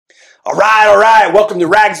All right. Welcome to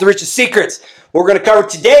Rags to Riches Secrets. What we're going to cover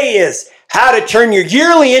today is how to turn your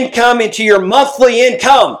yearly income into your monthly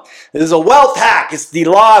income. This is a wealth hack. It's the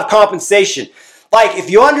law of compensation. Like, if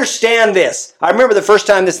you understand this, I remember the first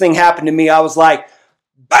time this thing happened to me, I was like,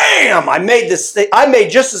 bam! I made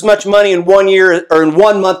just as much money in 1 year or in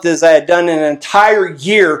 1 month as I had done in an entire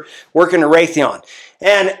year working at Raytheon.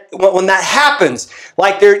 And when that happens,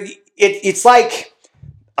 it's like,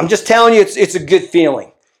 I'm just telling you, it's a good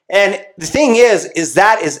feeling. And the thing is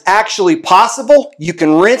that is actually possible. You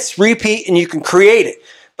can rinse, repeat, and you can create it.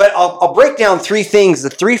 But I'll break down three things, the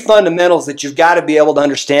three fundamentals that you've got to be able to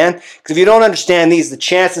understand. Because if you don't understand these, the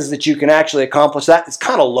chances that you can actually accomplish that is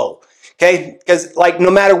kind of low. Okay? Because no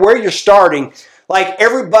matter where you're starting,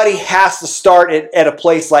 everybody has to start at a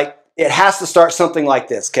place it has to start something like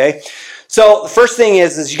this. Okay? So the first thing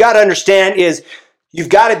is you got to understand is you've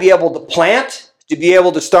got to be able to plant to be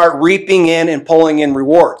able to start reaping in and pulling in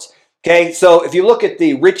rewards. Okay, so if you look at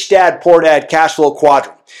the rich dad, poor dad cash flow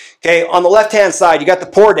quadrant, okay, on the left-hand side, you got the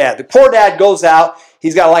poor dad. The poor dad goes out,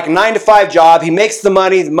 he's got a 9-to-5 job, he makes the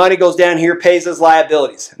money goes down here, pays his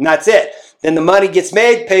liabilities, and that's it. Then the money gets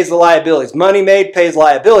made, pays the liabilities. Money made, pays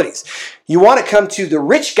liabilities. You want to come to the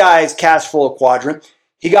rich guy's cash flow quadrant.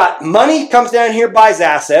 He got money, comes down here, buys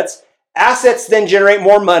assets. Assets then generate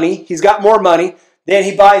more money. He's got more money. Then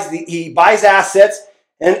he buys assets,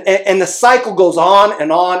 and the cycle goes on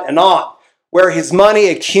and on and on, where his money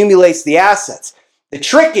accumulates the assets. The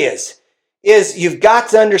trick is you've got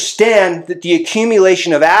to understand that the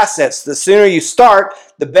accumulation of assets, the sooner you start,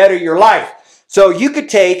 the better your life. So you could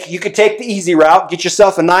take the easy route, get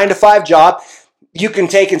yourself a 9-to-5 job. You can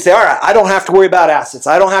take and say, all right, I don't have to worry about assets.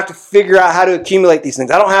 I don't have to figure out how to accumulate these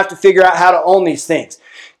things. I don't have to figure out how to own these things.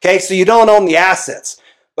 Okay, so you don't own the assets.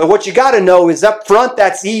 But what you got to know is up front,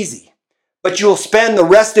 that's easy. But you will spend the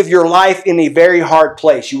rest of your life in a very hard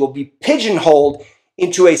place. You will be pigeonholed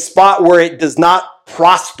into a spot where it does not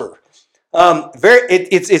prosper.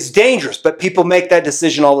 It's dangerous, but people make that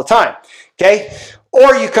decision all the time. Okay?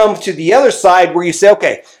 Or you come to the other side where you say,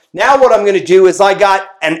 okay, now what I'm going to do is I got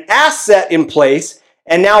an asset in place,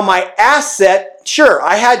 and now my asset, sure,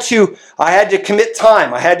 I had to commit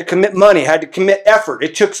time, I had to commit money, I had to commit effort.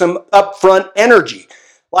 It took some upfront energy.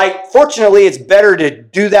 Fortunately, it's better to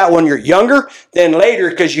do that when you're younger than later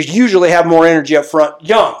because you usually have more energy up front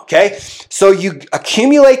young, okay? So you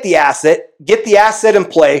accumulate the asset, get the asset in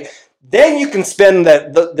play, then you can spend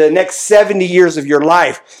the next 70 years of your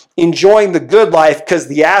life enjoying the good life because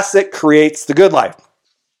the asset creates the good life.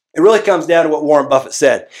 It really comes down to what Warren Buffett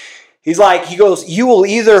said. He goes, you will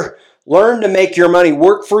either learn to make your money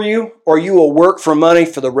work for you or you will work for money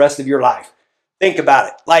for the rest of your life. Think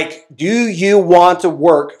about it. Do you want to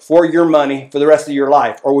work for your money for the rest of your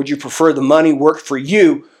life? Or would you prefer the money work for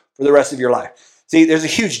you for the rest of your life? See, there's a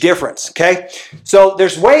huge difference, okay? So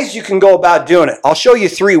there's ways you can go about doing it. I'll show you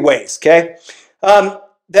 3 ways, okay?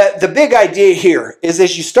 The big idea here is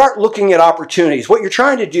as you start looking at opportunities, what you're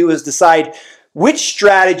trying to do is decide which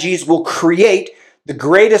strategies will create the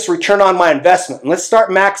greatest return on my investment. And let's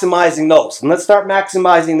start maximizing those. And let's start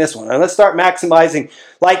maximizing this one. And let's start maximizing,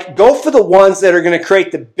 go for the ones that are going to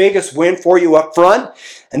create the biggest win for you up front.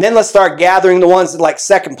 And then let's start gathering the ones that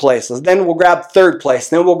second place. Then we'll grab third place.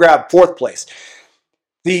 Then we'll grab fourth place.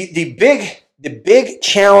 The big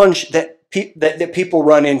challenge that people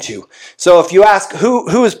run into. So if you ask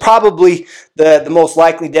who is probably the most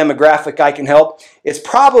likely demographic I can help, it's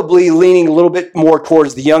probably leaning a little bit more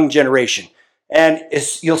towards the young generation. And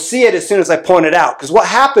you'll see it as soon as I point it out. Because what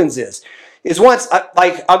happens is once,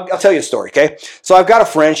 I'll tell you a story, okay? So I've got a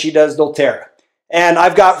friend, she does doTERRA. And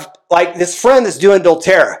I've got, this friend that's doing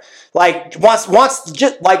doTERRA. Loves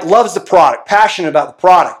the product, passionate about the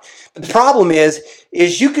product. But the problem is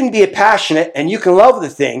you can be passionate and you can love the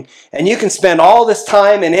thing. And you can spend all this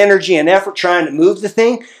time and energy and effort trying to move the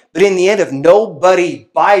thing. But in the end, if nobody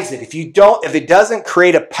buys it, if it doesn't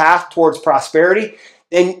create a path towards prosperity,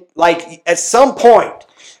 then at some point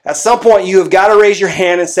you have got to raise your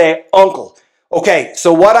hand and say, Uncle, okay,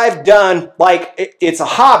 so what I've done, it's a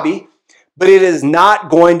hobby, but it is not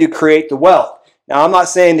going to create the wealth. Now, I'm not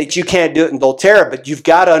saying that you can't do it in doTERRA, but you've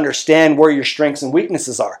got to understand where your strengths and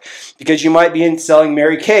weaknesses are. Because you might be selling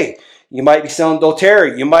Mary Kay. You might be selling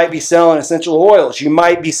doTERRA. You might be selling essential oils. You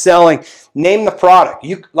might be selling, name the product.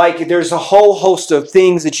 There's a whole host of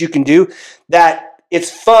things that you can do that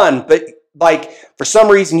it's fun, but for some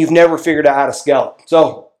reason, you've never figured out how to scale it.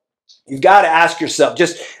 So you've got to ask yourself,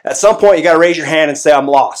 just at some point, you got to raise your hand and say, I'm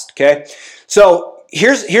lost, okay? So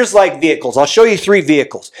here's vehicles. I'll show you 3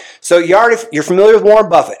 vehicles. So you're familiar with Warren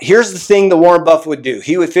Buffett. Here's the thing that Warren Buffett would do.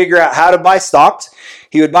 He would figure out how to buy stocks.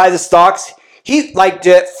 He would buy the stocks.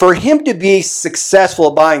 for him to be successful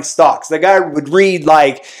at buying stocks, the guy would read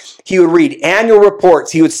he would read annual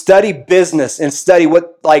reports. He would study business and study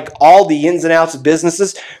what all the ins and outs of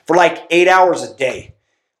businesses for 8 hours a day.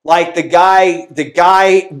 The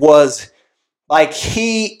guy was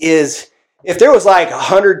if there was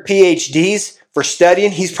 100 PhDs for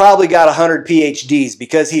studying, he's probably got 100 PhDs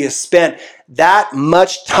because he has spent that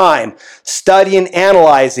much time studying,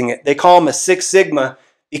 analyzing it. They call him a Six Sigma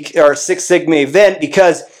event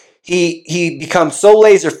because he becomes so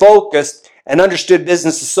laser focused and understood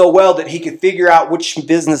businesses so well that he could figure out which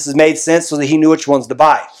businesses made sense so that he knew which ones to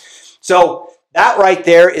buy. So that right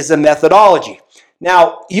there is a methodology.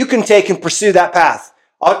 Now, you can take and pursue that path.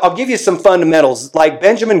 I'll give you some fundamentals. Like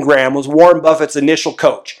Benjamin Graham was Warren Buffett's initial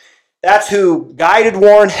coach. That's who guided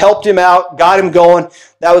Warren, helped him out, got him going.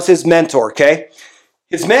 That was his mentor, okay?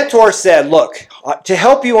 His mentor said, look, to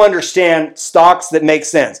help you understand stocks that make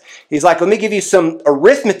sense, he's like, let me give you some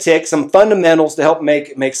arithmetic, some fundamentals to help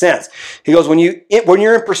make sense. He goes, when you're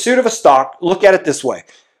in pursuit of a stock, look at it this way.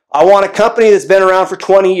 I want a company that's been around for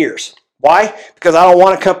 20 years. Why? Because I don't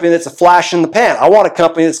want a company that's a flash in the pan. I want a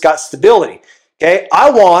company that's got stability. Okay?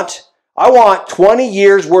 I want 20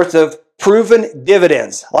 years worth of proven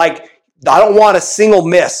dividends. I don't want a single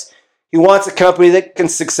miss. He wants a company that can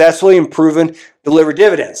successfully and proven deliver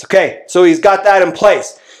dividends. Okay, so he's got that in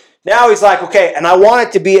place. Now he's like, okay, and I want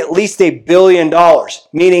it to be at least $1 billion,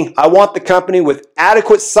 meaning I want the company with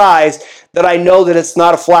adequate size that I know that it's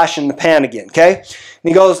not a flash in the pan again, okay? And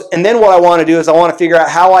he goes, and then what I want to do is I want to figure out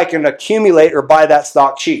how I can accumulate or buy that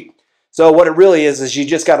stock cheap. So what it really is you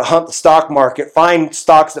just got to hunt the stock market, find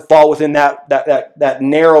stocks that fall within that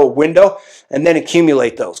narrow window, and then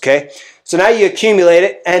accumulate those, okay? So now you accumulate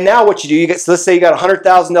it, and now what you do, so let's say you got a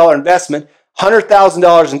 $100,000 investment,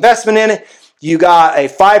 $100,000 investment in it, you got a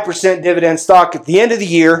 5% dividend stock at the end of the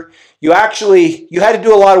year, you had to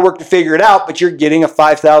do a lot of work to figure it out, but you're getting a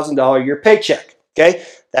 $5,000 a year paycheck, okay?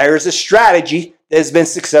 There's a strategy that has been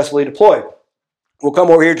successfully deployed. We'll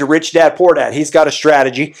come over here to Rich Dad Poor Dad. He's got a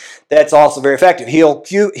strategy that's also very effective. He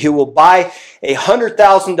will buy a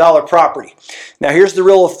 $100,000 property. Now, here's the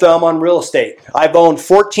rule of thumb on real estate. I've owned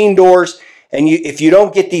 14 doors, and if you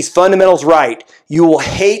don't get these fundamentals right, you will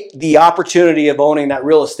hate the opportunity of owning that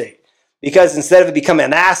real estate. Because instead of it becoming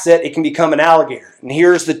an asset, it can become an alligator. And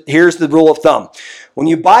here's the rule of thumb. When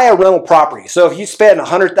you buy a rental property, so if you spend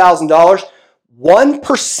 $100,000,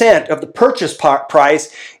 1% of the purchase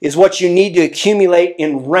price is what you need to accumulate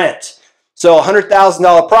in rent. So a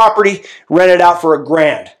 $100,000 property, rent it out for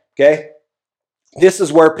 $1,000, okay? This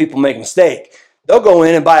is where people make a mistake. They'll go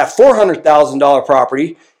in and buy a $400,000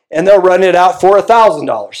 property, and they'll rent it out for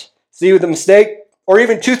 $1,000. See the mistake? Or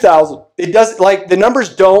even $2,000. It doesn't, the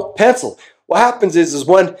numbers don't pencil. What happens is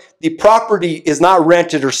when the property is not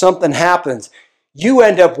rented or something happens, you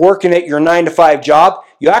end up working at your 9-to-5 job.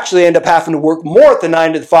 You actually end up having to work more at the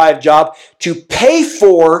 9-to-5 job to pay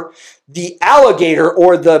for the alligator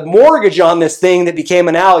or the mortgage on this thing that became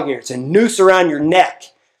an alligator. It's a noose around your neck.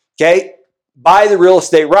 Okay? Buy the real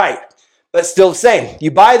estate right. But still the same.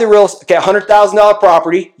 You buy the $100,000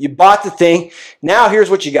 property. You bought the thing. Now here's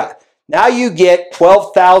what you got. Now you get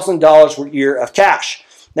 $12,000 a year of cash.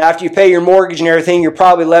 Now after you pay your mortgage and everything, you're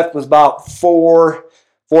probably left with about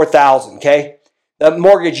 $4,000, okay? The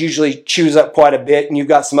mortgage usually chews up quite a bit, and you've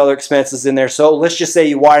got some other expenses in there. So let's just say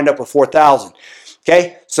you wind up with $4,000.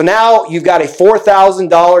 Okay, so now you've got a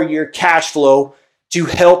 $4,000 a year cash flow to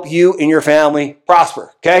help you and your family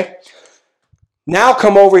prosper. Okay, now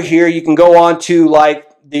come over here. You can go on to like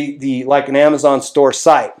an Amazon store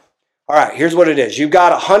site. All right, here's what it is. You've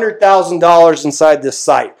got $100,000 inside this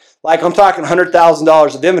site. Like I'm talking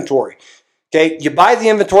 $100,000 of inventory. Okay, you buy the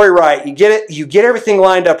inventory right, you get everything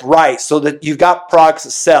lined up right so that you've got products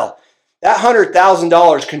that sell. That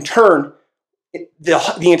 $100,000 can turn,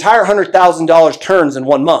 the entire $100,000 turns in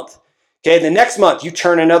 1 month. Okay, the next month you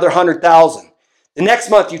turn another $100,000. The next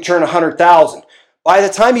month you turn $100,000. By the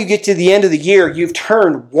time you get to the end of the year, you've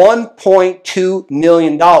turned $1.2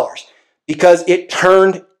 million because it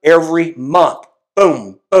turned every month.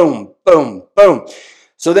 Boom, boom, boom, boom.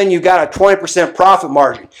 So then you've got a 20% profit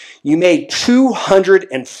margin. You made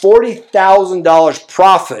 $240,000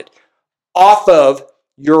 profit off of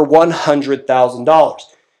your $100,000.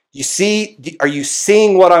 You see, are you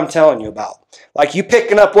seeing what I'm telling you about? Like you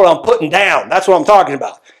picking up what I'm putting down. That's what I'm talking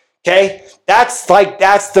about. Okay? That's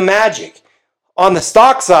the magic. On the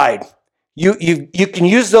stock side, you can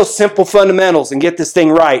use those simple fundamentals and get this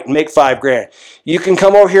thing right and make $5,000. You can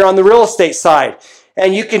come over here on the real estate side.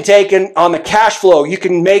 And you can take on the cash flow, you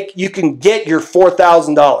can get your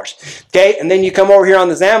 $4,000. Okay? And then you come over here on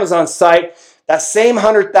this Amazon site, That same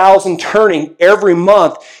 100,000 turning every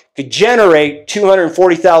month could generate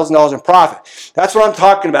 $240,000 in profit. That's what I'm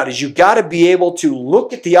talking about, is you've got to be able to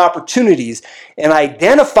look at the opportunities and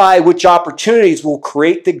identify which opportunities will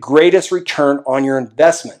create the greatest return on your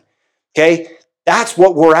investment. Okay? That's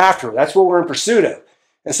what we're after. That's what we're in pursuit of.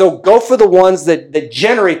 And so go for the ones that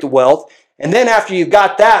generate the wealth. And then after you've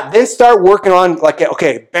got that, then start working on, like,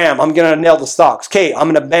 okay, bam, I'm going to nail the stocks. Okay,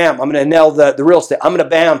 I'm going to nail the real estate. I'm going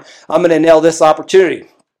to nail this opportunity.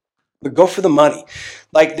 But go for the money.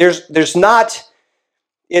 Like, there's not,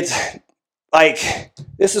 it's like,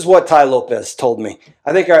 this is what Tai Lopez told me.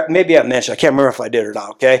 I think maybe I mentioned, I can't remember if I did or not,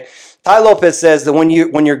 okay? Tai Lopez says that when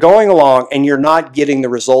you're going along and you're not getting the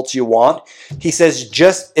results you want, he says,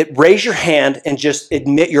 raise your hand and just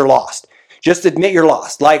admit you're lost. Just admit you're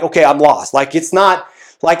lost. Like, okay, I'm lost. Like, it's not,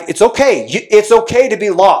 like, it's okay. It's okay to be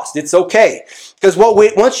lost. It's okay. Because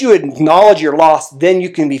once you acknowledge you're lost, then you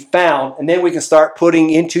can be found, and then we can start putting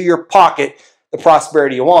into your pocket the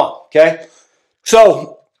prosperity you want, okay?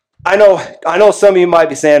 So I know some of you might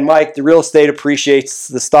be saying, Mike, the real estate appreciates,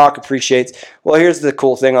 the stock appreciates. Well, here's the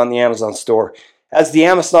cool thing on the Amazon store. As the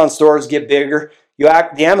Amazon stores get bigger,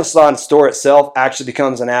 the Amazon store itself actually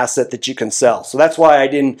becomes an asset that you can sell. So that's why I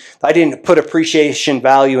didn't put appreciation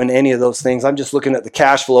value in any of those things. I'm just looking at the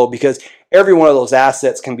cash flow, because every one of those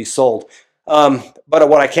assets can be sold. But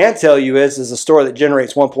what I can tell you is a store that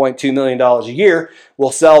generates $1.2 million a year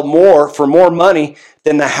will sell for more money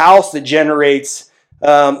than the house that generates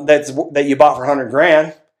that you bought for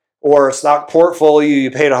 $100,000, or a stock portfolio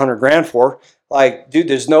you paid $100,000 for. Like, dude,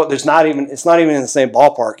 it's not even in the same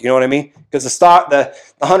ballpark. You know what I mean? Because the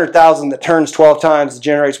 100,000 that turns 12 times that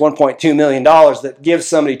generates $1.2 million that gives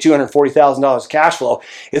somebody $240,000 cash flow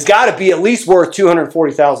has got to be at least worth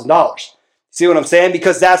 $240,000. See what I'm saying?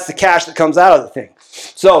 Because that's the cash that comes out of the thing.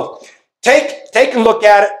 So take a look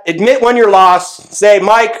at it. Admit when you're lost. Say,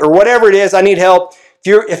 Mike, or whatever it is, I need help.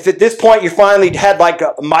 If at this point you finally had like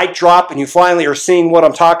a mic drop and you finally are seeing what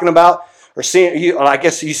I'm talking about, or I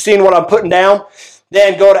guess you've seen what I'm putting down,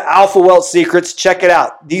 then go to Alpha Wealth Secrets. Check it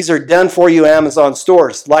out. These are done for you Amazon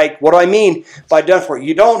stores. Like, what do I mean by done for you?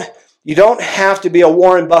 You don't have to be a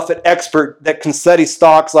Warren Buffett expert that can study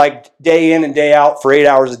stocks like day in and day out for 8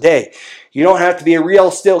 hours a day. You don't have to be a real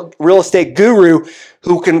estate guru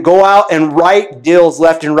who can go out and write deals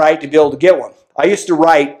left and right to be able to get one. I used to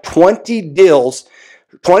write 20 deals,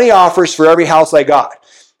 20 offers for every house I got.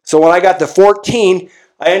 So when I got to 14,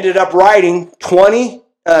 I ended up writing 20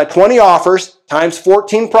 offers times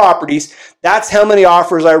 14 properties. That's how many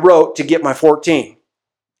offers I wrote to get my 14.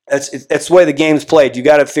 That's the way the game's played. You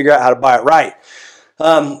got to figure out how to buy it right.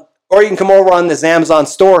 Or you can come over on this Amazon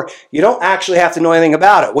store. You don't actually have to know anything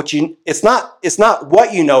about it. It's not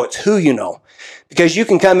what you know, it's who you know. Because you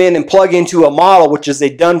can come in and plug into a model, which is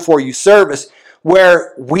a done-for-you service,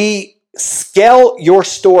 where we scale your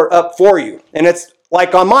store up for you. And it's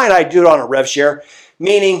like on mine, I do it on a rev share.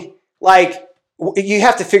 Meaning, like, you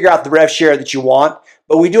have to figure out the rev share that you want,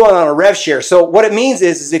 but we do it on a rev share. So what it means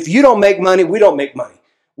is if you don't make money, we don't make money.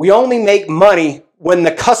 We only make money when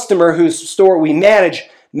the customer whose store we manage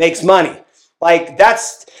makes money. Like,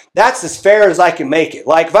 that's as fair as I can make it.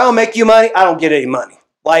 Like, if I don't make you money, I don't get any money.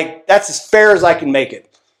 Like, that's as fair as I can make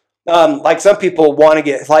it. Like, some people want to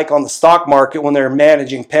get, like, on the stock market when they're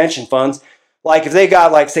managing pension funds. Like, if they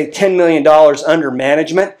got, like, say, $10 million under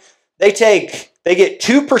management, they get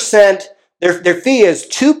 2%, their fee is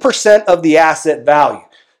 2% of the asset value.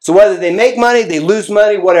 So whether they make money, they lose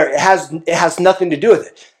money, whatever, it has nothing to do with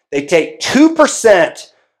it. They take 2%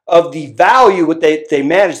 of the value what they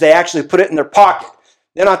manage, they actually put it in their pocket.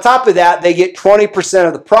 Then on top of that, they get 20%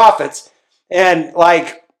 of the profits. And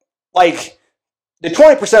like the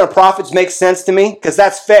 20% of profits makes sense to me because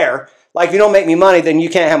that's fair. Like, if you don't make me money, then you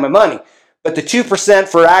can't have my money. But the 2%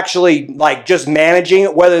 for actually like just managing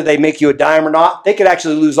it, whether they make you a dime or not, they could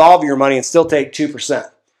actually lose all of your money and still take 2%.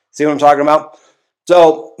 See what I'm talking about?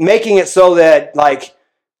 So making it so that like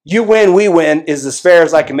you win, we win is as fair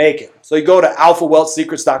as I can make it. So you go to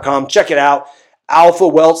alphawealthsecrets.com, check it out.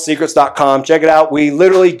 alphawealthsecrets.com, check it out. We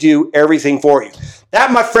literally do everything for you.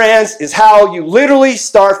 That, my friends, is how you literally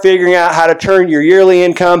start figuring out how to turn your yearly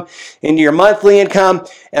income into your monthly income.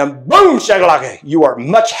 And boom, shakalaka, you are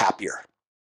much happier.